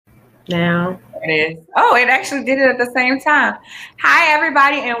now. It is. Oh, it actually did it at the same time. Hi,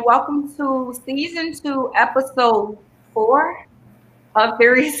 everybody, and welcome to season 2, episode 4 of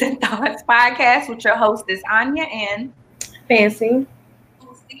Theories and Thoughts podcast with your hostess Anya and Fancy.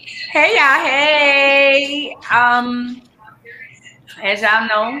 hey y'all, hey. As y'all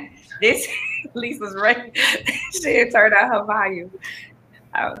know, this Lisa's ready. She had turned out her volume.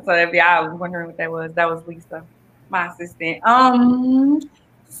 So if y'all was wondering what that was Lisa, my assistant.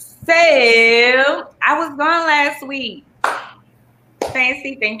 So I was gone last week.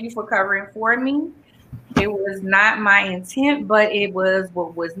 Fancy, thank you for covering for me. It was not my intent, but it was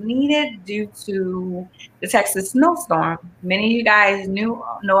what was needed due to the Texas snowstorm. Many of you guys know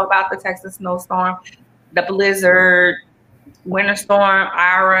about the Texas snowstorm, the blizzard, winter storm,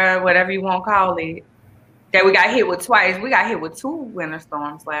 Ira, whatever you want to call it. That we got hit with twice. We got hit with 2 winter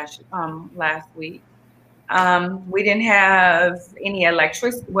storms last week. We didn't have any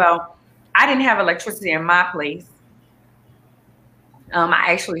electricity. Well, I didn't have electricity in my place.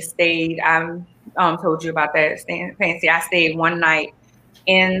 I actually stayed. I told you about that, Fancy. I stayed one night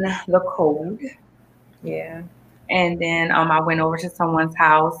in the cold. Yeah. And then I went over to someone's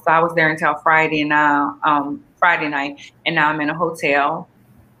house. So I was there until Friday night, and now I'm in a hotel.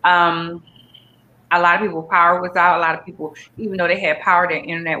 Um, a lot of people power was out. A lot of people, even though they had power, their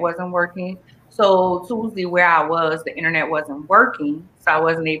internet wasn't working. So Tuesday, where I was, the internet wasn't working, so I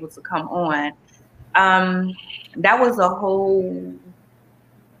wasn't able to come on. That was a whole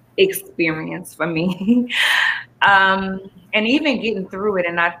experience for me. And even getting through it,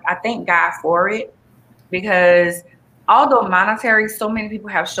 and I thank God for it, because although monetary, so many people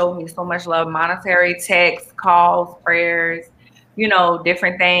have showed me so much love, monetary, texts, calls, prayers,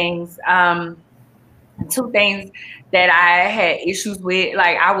 different things. Two things that I had issues with,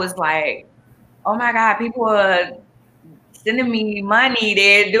 like I was like, oh my God, people are sending me money.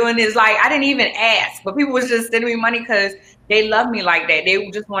 They're doing this. Like I didn't even ask, but people was just sending me money because they love me like that. They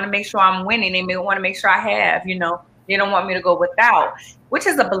just want to make sure I'm winning. They want to make sure I have, they don't want me to go without, which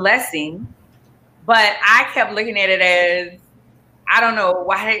is a blessing. But I kept looking at it as, I don't know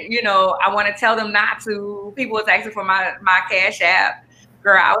why, I want to tell them not to. People was asking for my Cash App.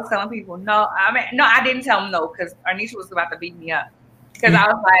 Girl, I was telling people no. No, I didn't tell them no, because Anisha was about to beat me up. Because I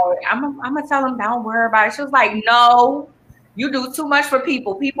was like, I'm gonna tell them, don't worry about it. She was like, no, you do too much for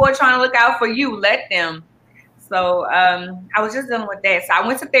people. People are trying to look out for you. Let them. So I was just dealing with that. So I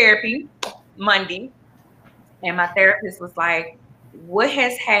went to therapy Monday, and my therapist was like, what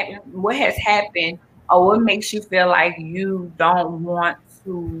has happened? What has happened? Or what makes you feel like you don't want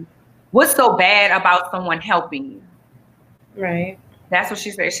to? What's so bad about someone helping you? Right. That's what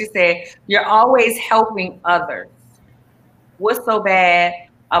she said. She said, you're always helping others. What's so bad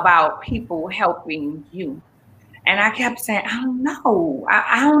about people helping you? And I kept saying, I don't know.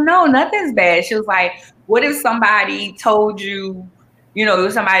 I don't know. Nothing's bad. She was like, what if somebody told you,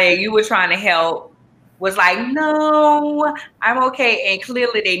 somebody you were trying to help was like, no, I'm okay. And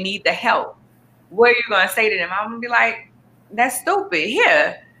clearly they need the help. What are you going to say to them? I'm going to be like, that's stupid.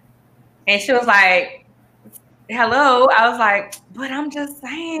 Here. And she was like, hello. I was like, but I'm just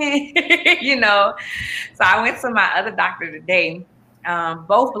saying, So I went to my other doctor today,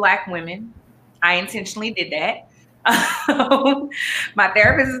 both Black women. I intentionally did that. My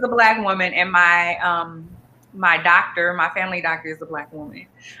therapist is a Black woman, and my doctor, my family doctor, is a Black woman.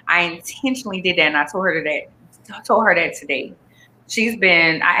 I intentionally did that, and I told her that today.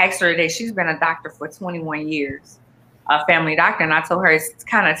 I asked her today, she's been a doctor for 21 years, a family doctor, and I told her it's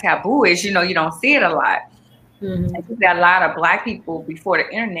kind of taboo-ish, you don't see it a lot. Mm-hmm. I think that a lot of Black people before the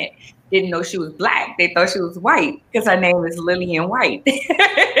internet didn't know she was Black. They thought she was white because her name is Lillian White.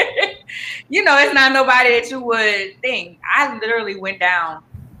 It's not nobody that you would think. I literally went down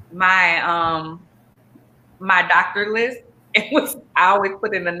my my doctor list and I always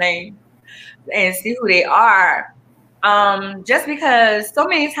put in the name and see who they are. Just because so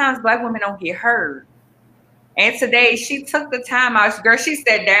many times Black women don't get heard. And today she took the time out. Girl, she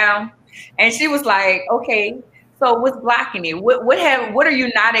sat down and she was like, okay, so what's blocking it? What are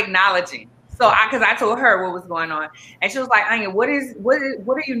you not acknowledging? So because I told her what was going on, and she was like, Anya, what are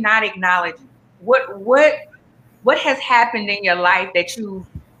you not acknowledging? What has happened in your life that you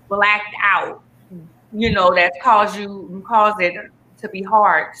blacked out? That's caused it to be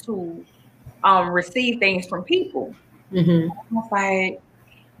hard to receive things from people. Mm-hmm. I was like,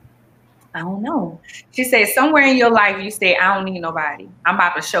 I don't know. She said, somewhere in your life you say, I don't need nobody. I'm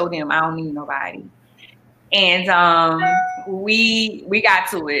about to show them I don't need nobody. And we got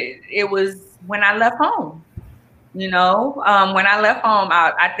to it. It was when I left home. When I left home,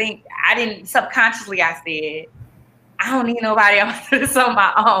 I think I didn't subconsciously. I said, I don't need nobody. I'm gonna do this on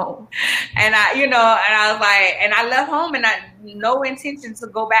my own. And I was like, and I left home and I no intention to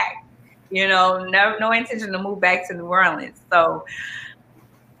go back. No intention to move back to New Orleans. So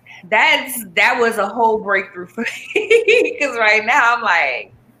that was a whole breakthrough for me. Because right now I'm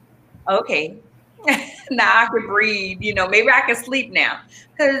like, okay, now I can breathe. Maybe I can sleep now.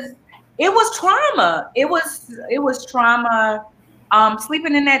 Because it was trauma. It was trauma.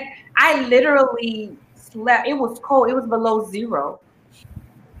 Sleeping in that, I literally slept. It was cold. It was below zero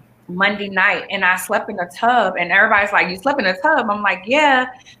Monday night, and I slept in a tub. And everybody's like, "You slept in a tub?" I'm like, "Yeah,"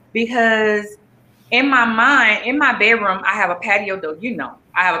 because in my mind, in my bedroom, I have a patio door.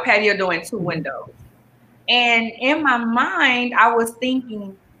 I have a patio door and 2 windows. And in my mind, I was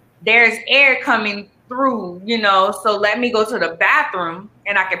thinking, there's air coming through, so let me go to the bathroom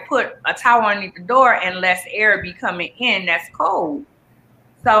and I can put a towel underneath the door and less air be coming in. That's cold.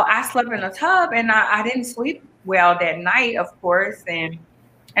 So I slept in a tub and I didn't sleep well that night, of course, and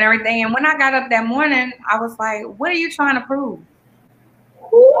everything. And when I got up that morning, I was like, what are you trying to prove?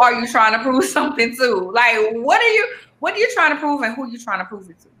 Who are you trying to prove something to? Like, what are you trying to prove and who are you trying to prove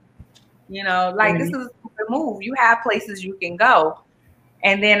it to? This is the move. You have places you can go.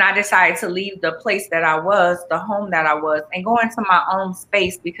 And then I decided to leave the place that I was, the home that I was, and go into my own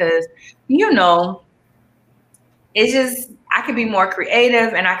space because, it's just, I could be more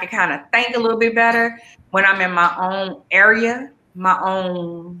creative and I could kind of think a little bit better when I'm in my own area, my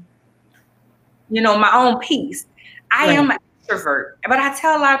own peace. I am an introvert, but I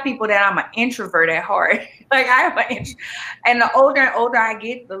tell a lot of people that I'm an introvert at heart. Like I am and the older and older I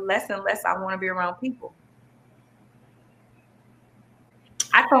get, the less and less I want to be around people.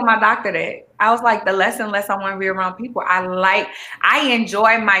 I told my doctor that. I was like, the less and less I want to be around people. I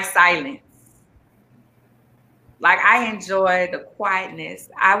enjoy my silence. Like I enjoy the quietness.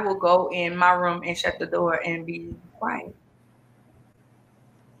 I will go in my room and shut the door and be quiet.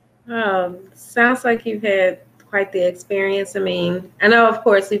 Sounds like you've had quite the experience. I mean, I know, of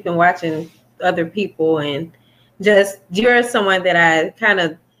course, we've been watching other people and just you're someone that I kind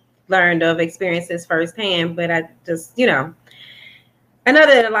of learned of experiences firsthand, but I just, I know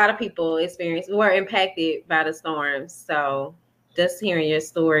that a lot of people were impacted by the storms. So just hearing your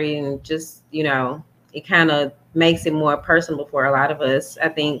story and just, it kind of makes it more personal for a lot of us, I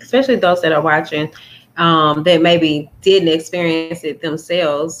think, especially those that are watching that maybe didn't experience it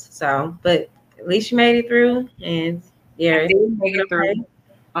themselves. So, but at least you made it through, and I did make it through.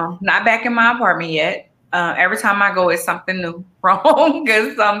 Not back in my apartment yet. Every time I go, it's something new, wrong,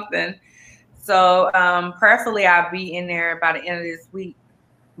 or something. So, prayerfully, I'll be in there by the end of this week,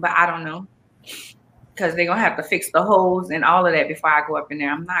 but I don't know because they're gonna have to fix the hose and all of that before I go up in there.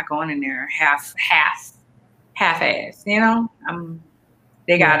 I'm not going in there half-ass.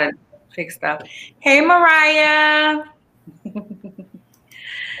 They gotta fix stuff. Hey, Mariah.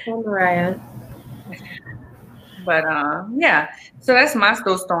 Hey, Mariah. But yeah, so that's my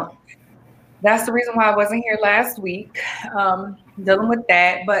storm. That's the reason why I wasn't here last week, dealing with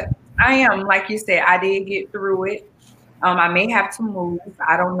that. But I am, like you said, I did get through it. I may have to move.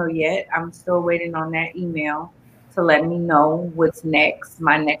 I don't know yet. I'm still waiting on that email to let me know what's next,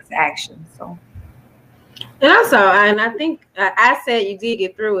 my next action. So. And also, and I think I said you did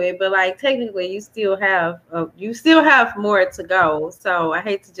get through it, but like technically, you still have more to go. So I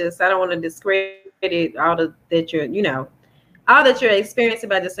hate to I don't want to discredit all that you're experiencing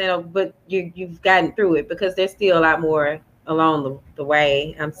by just saying, oh, but you've gotten through it, because there's still a lot more along the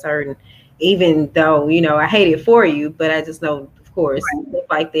way. I'm certain, even though I hate it for you, but I just know, of course, stuff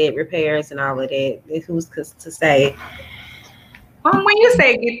like that, repairs and all of that. Who's to say? When you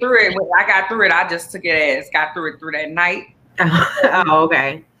say get through it, I got through it. I just took it as got through it through that night. Oh,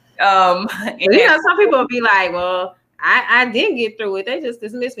 okay. Some people will be like, well, I didn't get through it. They just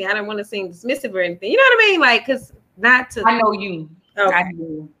dismissed me. I don't want to seem dismissive or anything. You know what I mean? Like, because not to. I know you. Okay.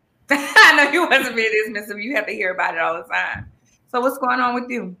 I know you wasn't being dismissive. You have to hear about it all the time. So what's going on with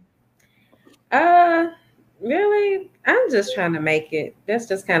you? Really, I'm just trying to make it. That's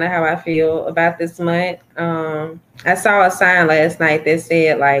just kind of how I feel about this month. I saw a sign last night that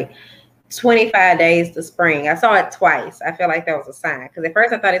said like 25 days to spring. I saw it twice. I feel like that was a sign, because at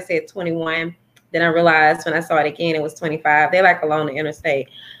first I thought it said 21. Then I realized when I saw it again, it was 25. They're like along the interstate.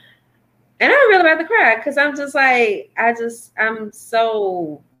 And I'm really about to cry, because I'm just like, I'm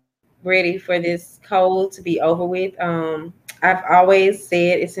so ready for this cold to be over with. I've always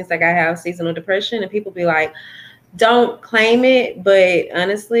said it seems like I have seasonal depression, and people be like, don't claim it. But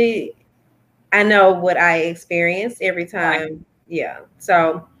honestly, I know what I experience every time. Right. Yeah.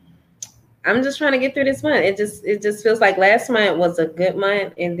 So I'm just trying to get through this month. It just feels like last month was a good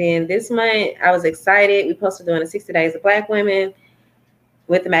month, and then this month I was excited. We posted doing the 60 Days of Black Women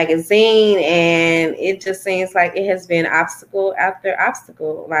with the magazine, and it just seems like it has been obstacle after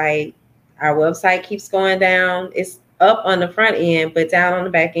obstacle. Like our website keeps going down. It's up on the front end, but down on the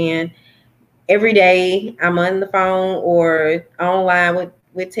back end. Every day I'm on the phone or online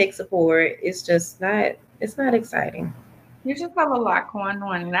with tech support. It's not exciting. You just have a lot going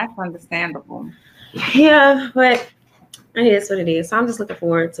on, and that's understandable. Yeah, but it is what it is. So I'm just looking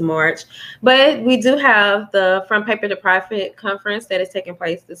forward to March. But we do have the From Paper to Profit conference that is taking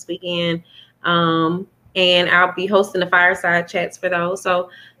place this weekend. And I'll be hosting the fireside chats for those.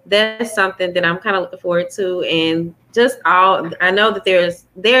 So that's something that I'm kind of looking forward to. And just I know that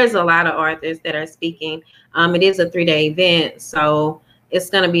there's a lot of authors that are speaking. It is a 3-day event. So it's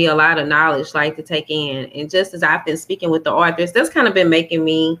going to be a lot of knowledge like to take in. And just as I've been speaking with the authors, that's kind of been making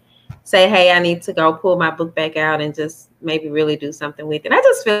me say, hey, I need to go pull my book back out and just maybe really do something with it. I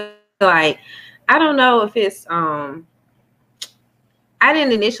just feel like, I don't know if it's, I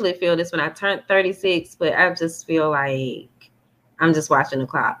didn't initially feel this when I turned 36, but I just feel like I'm just watching the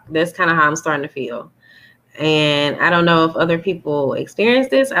clock. That's kind of how I'm starting to feel. And I don't know if other people experience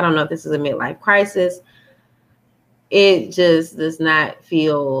this. I don't know if this is a midlife crisis. It just does not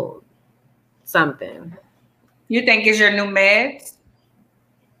feel something. You think it's your new meds?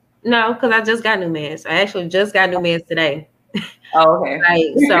 No, because I just got new meds. I actually just got new meds today. Oh, okay.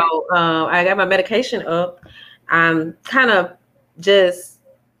 Right. So I got my medication up. I'm kind of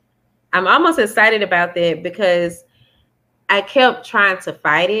I'm almost excited about that because I kept trying to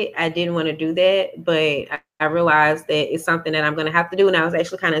fight it. I didn't want to do that, but I realized that it's something that I'm going to have to do. And I was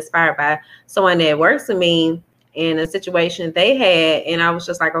actually kind of inspired by someone that works with me in a situation they had. And I was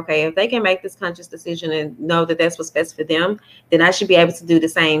just like, okay, if they can make this conscious decision and know that that's what's best for them, then I should be able to do the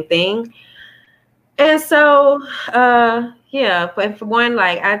same thing. And so, yeah, but for one,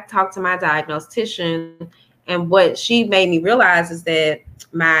 like I talked to my diagnostician, and what she made me realize is that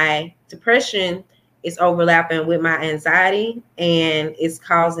my depression is overlapping with my anxiety and it's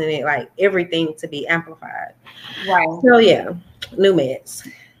causing it like everything to be amplified. Right. So yeah, new meds.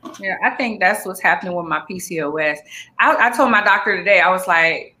 Yeah, I think that's what's happening with my PCOS. I told my doctor today, I was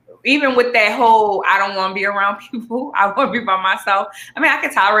like, even with that whole, I don't want to be around people. I want to be by myself. I mean, I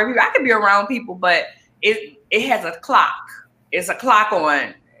can tolerate people. I can be around people, but it has a clock. It's a clock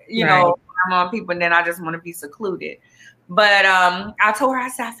on, you know, I'm on people, and then I just want to be secluded. But I told her, I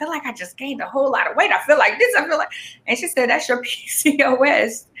said, I feel like I just gained a whole lot of weight. I feel like this. I feel like, and she said, that's your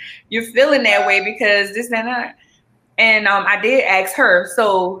PCOS. You're feeling that way because this and that. And I did ask her,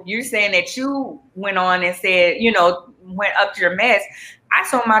 so you're saying that you went on and said, you know, went up to your meds. I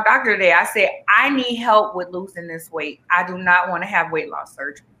told my doctor today, I said, I need help with losing this weight. I do not want to have weight loss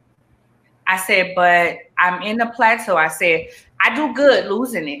surgery. I said, but I'm in the plateau. I said, I do good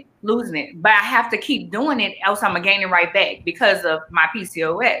losing it, but I have to keep doing it, else I'm gaining right back because of my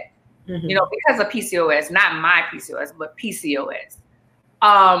PCOS. Mm-hmm. You know, because of PCOS, not my PCOS, but PCOS.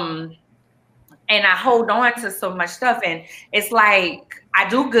 And I hold on to so much stuff, and it's like I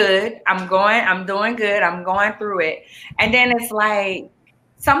do good. I'm doing good. I'm going through it, and then it's like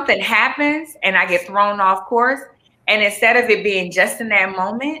something happens, and I get thrown off course. And instead of it being just in that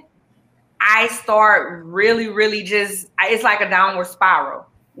moment, I start really, really it's like a downward spiral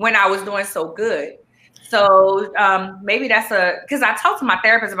when I was doing so good. So maybe that's because I talked to my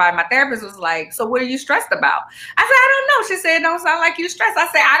therapist about it. My therapist was like, so what are you stressed about? I said, I don't know. She said, don't sound like you stressed. I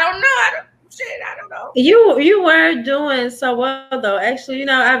said, I don't know. I don't know. You were doing so well though. Actually, you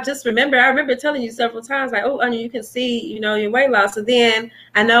know, I remember telling you several times, like, oh, Anya, you can see, you know, your weight loss. So then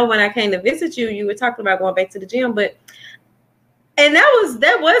I know when I came to visit you, you were talking about going back to the gym, and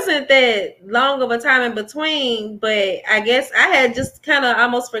that wasn't that long of a time in between, but I guess I had just kind of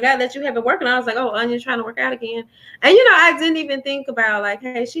almost forgot that you had been working. I was like, oh, Anya's trying to work out again. And, you know, I didn't even think about like,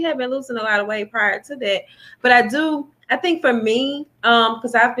 hey, she had been losing a lot of weight prior to that. But I think for me,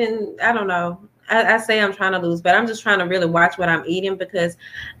 because I don't know, I say I'm trying to lose, but I'm just trying to really watch what I'm eating because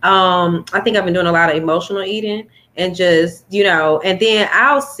I think I've been doing a lot of emotional eating and just, you know, and then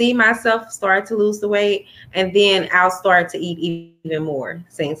I'll see myself start to lose the weight and then I'll start to eat even more.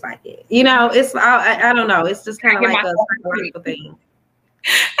 Seems like it. You know, it's, I don't know. It's just kind of like a psychological thing.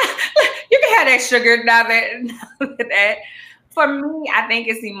 You can have that sugar now that. For me, I think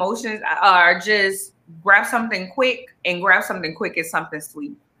it's emotions are just grab something quick, and grab something quick is something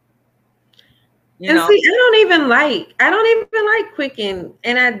sweet. You know? See, I don't even like quick, and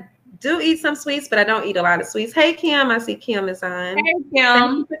I do eat some sweets, but I don't eat a lot of sweets. Hey, Kim, I see Kim is on. Hey, Kim.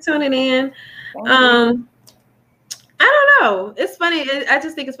 Thank you for tuning in. I don't know. It's funny. I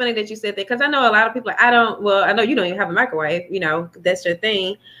just think it's funny that you said that because I know a lot of people. I know you don't even have a microwave. You know, that's your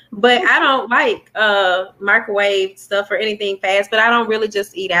thing. But I don't like microwave stuff or anything fast. But I don't really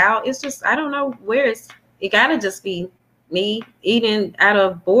just eat out. It's just I don't know where it gotta just be me eating out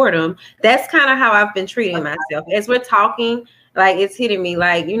of boredom. That's kind of how I've been treating myself. As we're talking, like it's hitting me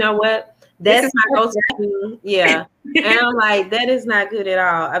like, you know what? That's my go-to. Yeah. And I'm like, that is not good at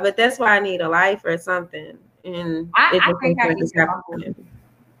all. But that's why I need a life or something. And I think I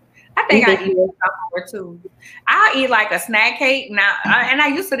eat more too. I'll eat like a snack cake now, and I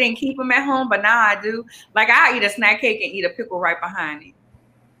used to didn't keep them at home, but now I do. Like I'll eat a snack cake and eat a pickle right behind it.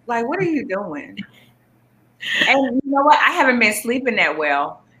 Like, what are you doing? And you know what? I haven't been sleeping that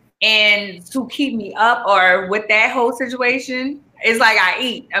well, and to keep me up or with that whole situation, it's like I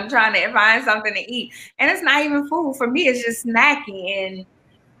eat. I'm trying to find something to eat, and it's not even food for me. It's just snacking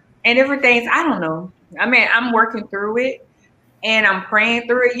and different things. I don't know. I mean, I'm working through it and I'm praying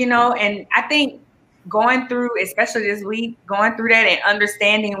through it, you know, and I think going through, especially this week, going through that and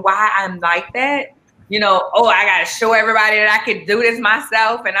understanding why I'm like that, you know, oh, I got to show everybody that I could do this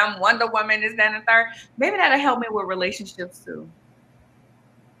myself and I'm Wonder Woman, this, that, and the third. Maybe that'll help me with relationships too.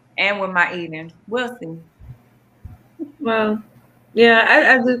 And with my eating. We'll see. Well,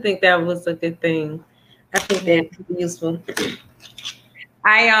 yeah, I do think that was a good thing. I think that's useful.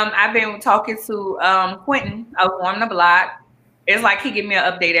 I've been talking to Quentin of On the Block. It's like he give me an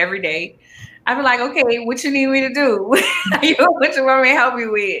update every day. I be like, okay, what you need me to do? What you want me to help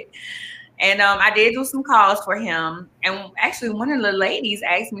you with? And I did do some calls for him. And actually, one of the ladies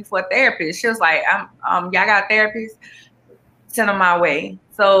asked me for a therapist. She was like, y'all got a therapist? Send them my way.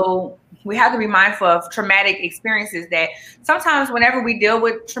 So we have to be mindful of traumatic experiences that sometimes whenever we deal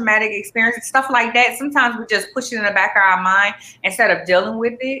with traumatic experiences, stuff like that, sometimes we just push it in the back of our mind instead of dealing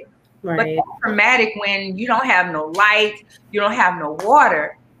with it. Right. But it's traumatic when you don't have no light, you don't have no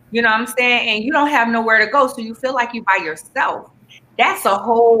water, you know what I'm saying? And you don't have nowhere to go. So you feel like you're by yourself. That's a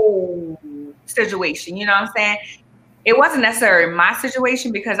whole situation, you know what I'm saying? It wasn't necessarily my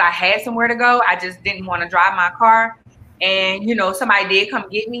situation because I had somewhere to go. I just didn't want to drive my car. And, you know, somebody did come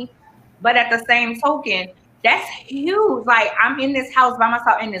get me. But at the same token, that's huge. Like, I'm in this house by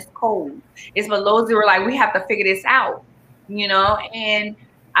myself and it's cold. It's below zero. Like, we have to figure this out, you know? And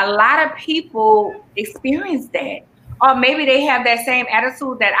a lot of people experience that. Or maybe they have that same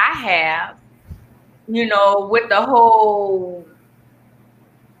attitude that I have, you know, with the whole,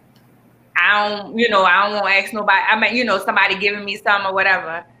 I don't want to ask nobody. I mean, you know, somebody giving me some or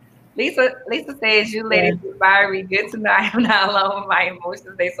whatever. Lisa says, you ladies inspire me. Good to know I am not alone with my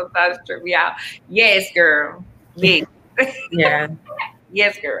emotions. They sometimes trip me out. Yes, girl. Yes. Yeah.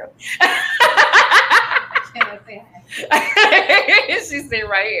 Yes, girl. She said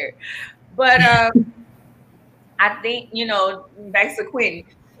right here. But I think, you know, back to Quentin,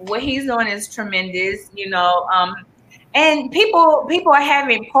 what he's doing is tremendous, you know. And people are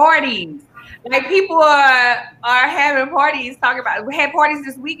having parties. Like people are having parties talking about. We had parties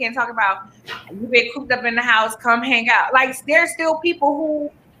this weekend talking about you've been cooped up in the house, come hang out. Like there's still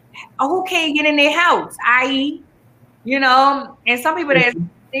people who can't get in their house, i.e., you know, and some people that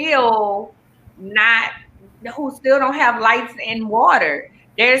still not, who still don't have lights and water.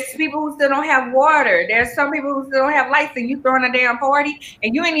 There's people who still don't have water. There's some people who still don't have lights, and you throwing a damn party,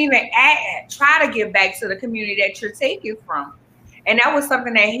 and you ain't even try to give back to the community that you're taking from. And that was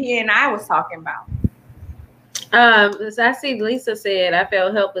something that he and I was talking about. As I see Lisa said, I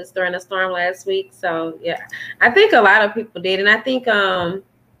felt helpless during the storm last week. So yeah, I think a lot of people did. And I think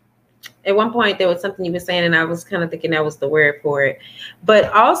at one point there was something you were saying, and I was kind of thinking that was the word for it.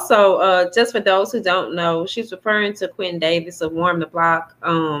 But also, just for those who don't know, she's referring to Quentin Davis of Warm the Block,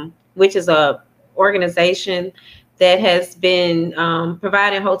 which is a organization that has been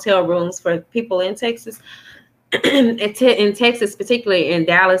providing hotel rooms for people in Texas. In Texas, particularly in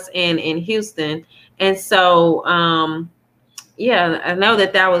Dallas and in Houston. And so, yeah, I know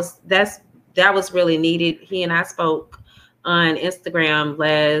that was really needed. He and I spoke on Instagram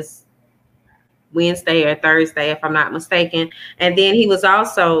last Wednesday or Thursday, if I'm not mistaken. And then he was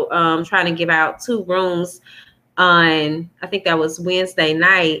also trying to give out 2 rooms on, I think that was Wednesday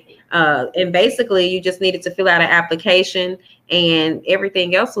night. And basically you just needed to fill out an application and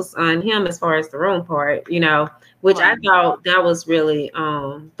everything else was on him as far as the room part, you know, which I thought that was really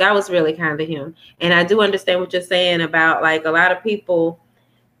kind of him. And I do understand what you're saying about like a lot of people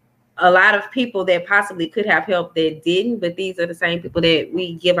that possibly could have helped that didn't, but these are the same people that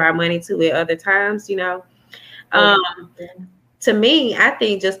we give our money to at other times, you know. To me, I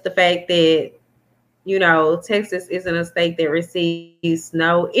think just the fact that, you know, Texas isn't a state that receives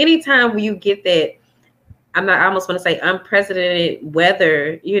snow. Anytime you get that I almost want to say unprecedented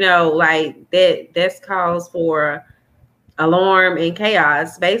weather, like that's calls for alarm and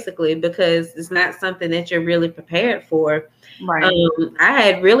chaos, basically, because it's not something that you're really prepared for. Right. I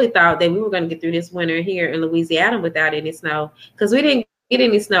had really thought that we were going to get through this winter here in Louisiana without any snow, because we didn't get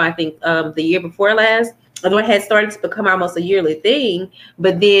any snow, I think, the year before last, although it had started to become almost a yearly thing.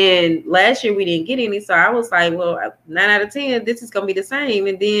 But then last year we didn't get any. So I was like, well, 9 out of 10, this is going to be the same.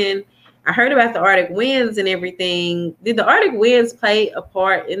 And then I heard about the Arctic winds and everything. Did the Arctic winds play a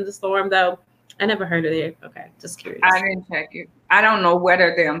part in the storm, though? I never heard of it. Okay, just curious. I didn't check it. I don't know where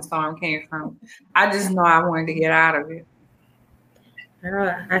the damn storm came from. I just know I wanted to get out of it.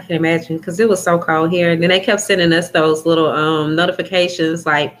 I can imagine, because it was so cold here. And then they kept sending us those little notifications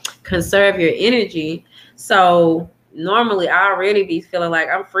like conserve your energy. So normally I already be feeling like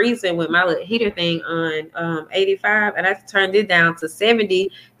I'm freezing with my little heater thing on 85, and I turned it down to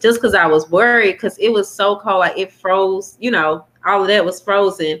 70 just because I was worried, because it was so cold, like it froze, all of that was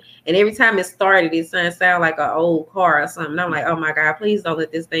frozen. And every time it started, it sounded like an old car or something. I'm like, oh my God, please don't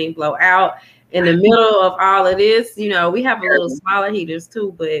let this thing blow out in the middle of all of this. We have a little smaller heaters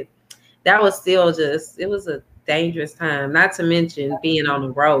too, but that was still it was a dangerous time, not to mention being on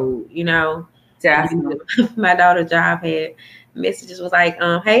the road. Definitely. My daughter's job had messages was like,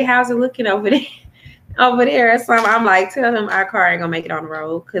 hey, how's it looking over there? Over there or something. I'm like, tell him our car ain't gonna make it on the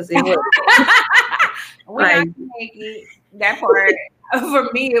road, because it was we're not gonna make it. That part for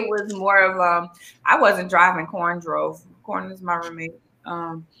me, it was more of I wasn't driving. Corn drove. Corn is my roommate.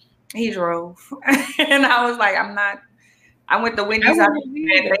 He drove, and I was like, I'm not. I went to Wendy's. I said,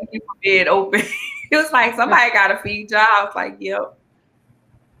 thank you for being open. It was like, somebody got to feed y'all. I was like, yep.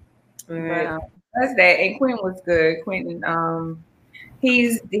 Right. But that's that. And Quentin was good. Quentin,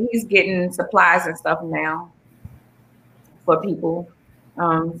 he's getting supplies and stuff now for people.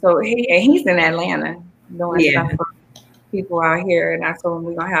 So he's in Atlanta doing stuff for people out here, and I told him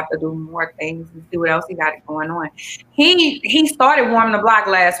we're gonna have to do more things and see what else he got going on. He started warming the block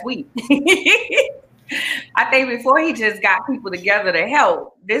last week. I think before he just got people together to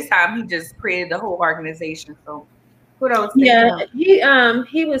help. This time he just created the whole organization. So kudos. Yeah,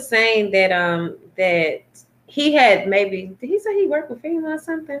 he was saying that that he had did he say he worked with FEMA or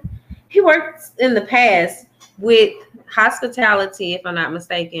something? He worked in the past with hospitality, if I'm not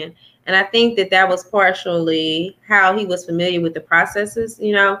mistaken. And I think that was partially how he was familiar with the processes,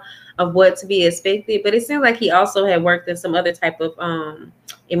 of what to be expected. But it seemed like he also had worked in some other type of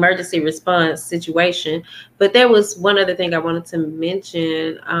emergency response situation. But there was one other thing I wanted to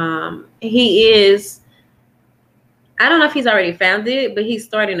mention. I don't know if he's already found it, but he's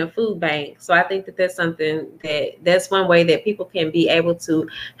starting a food bank. So I think that's something that's one way that people can be able to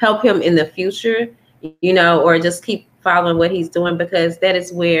help him in the future, or just keep following what he's doing, because that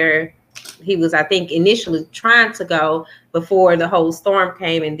is where he was, I think, initially trying to go before the whole storm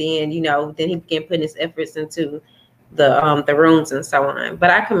came. And then, then he began putting his efforts into the rooms and so on. But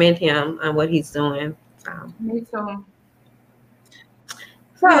I commend him on what he's doing. Me too.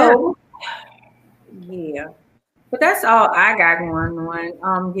 So, yeah. But that's all I got going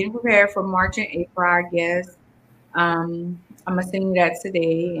on. Getting prepared for March and April, I guess. I'm gonna send you that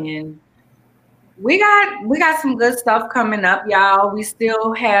today, and we got some good stuff coming up, y'all. We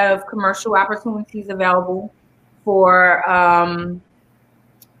still have commercial opportunities available for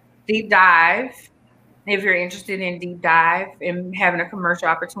deep dive. If you're interested in deep dive and having a commercial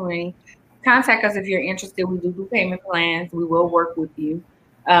opportunity, contact us if you're interested. We do payment plans. We will work with you.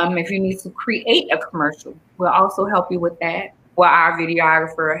 If you need to create a commercial, we'll also help you with that. Well, our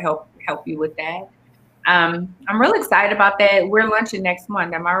videographer will help you with that. I'm really excited about that. We're launching next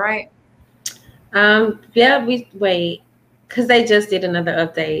month. Am I right? Yeah, because they just did another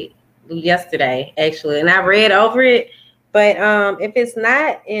update yesterday, actually, and I read over it. But if it's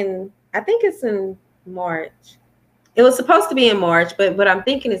not I think it's in March. It was supposed to be in March, but what I'm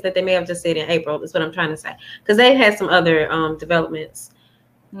thinking is that they may have just said in April. Is what I'm trying to say, because they had some other developments.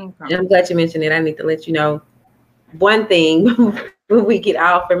 Okay. I'm glad you mentioned it. I need to let you know one thing when we get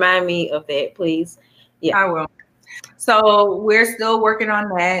off. Remind me of that, please. Yeah, I will. So we're still working on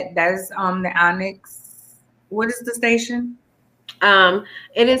that. That's the Onyx. What is the station?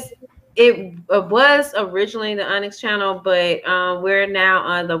 It was originally the Onyx channel, but we're now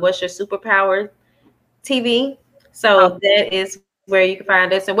on the What's Your Superpower TV. So that is where you can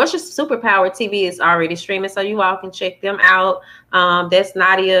find us. And What's Your Superpower TV is already streaming, so you all can check them out. That's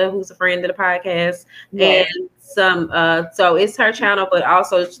Nadia, who's a friend of the podcast, and so it's her channel, but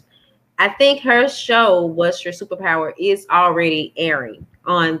also I think her show What's Your Superpower is already airing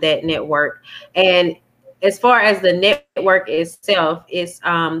on that network. And as far as the network itself, it's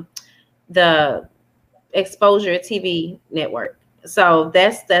the Exposure TV Network. So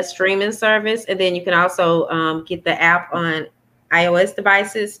that's that streaming service, and then you can also get the app on iOS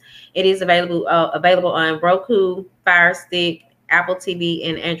devices. It is available on Roku, Fire Stick, Apple TV,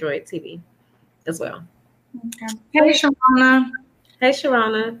 and Android TV as well. Okay. Hey, Sharona. Hey,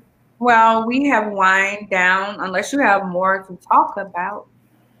 Sharona. Well, we have wind down. Unless you have more to talk about,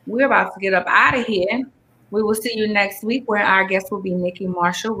 we're about to get up out of here. We will see you next week, where our guest will be Nikki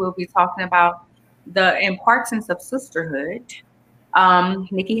Marshall. We'll be talking about the importance of sisterhood.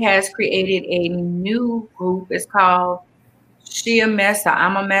 Nikki has created a new group. It's called She a Mess or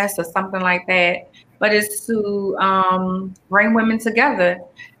I'm a Mess or something like that. But it's to bring women together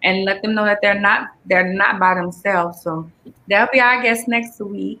and let them know that they're not by themselves. So that'll be our guest next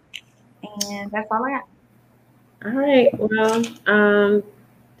week. And that's all I got. All right. Well,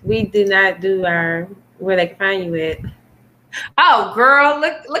 we did not do our where they can find you at. Oh, girl,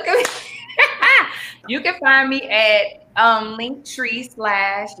 look at me. You can find me at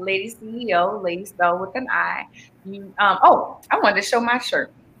Linktree/Lady CEO, lady spelled with an I. I wanted to show my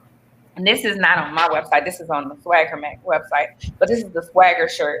shirt. And this is not on my website. This is on the Swagger Mac website. But this is the Swagger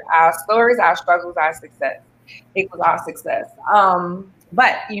shirt. Our stories, our struggles, our success. Equals our success.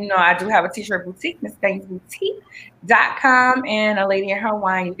 But I do have a t-shirt boutique, MissThingsBoutique.com, and A Lady in Her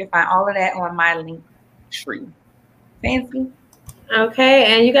Wine. You can find all of that on my link tree. Fancy. Okay,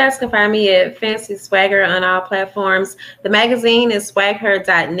 and you guys can find me at Fancy Swagger on all platforms. The magazine is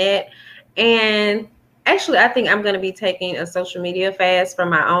swagher.net. And actually, I think I'm going to be taking a social media fast from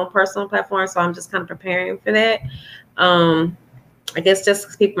my own personal platform, so I'm just kind of preparing for that. I guess just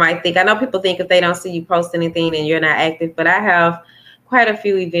because people might think, I know people think if they don't see you post anything and you're not active, but I have quite a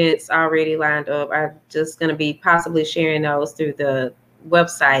few events already lined up. I'm just going to be possibly sharing those through the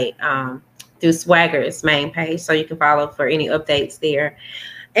website, through Swagger's main page, so you can follow for any updates there.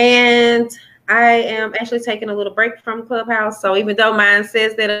 And I am actually taking a little break from Clubhouse. So even though mine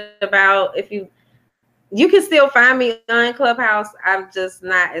says that about if you can still find me on Clubhouse, I'm just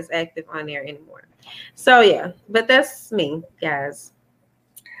not as active on there anymore. So yeah, but that's me, guys.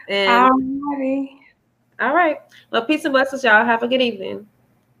 And all right. Well, peace and blessings, y'all. Have a good evening.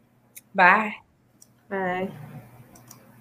 Bye. Bye.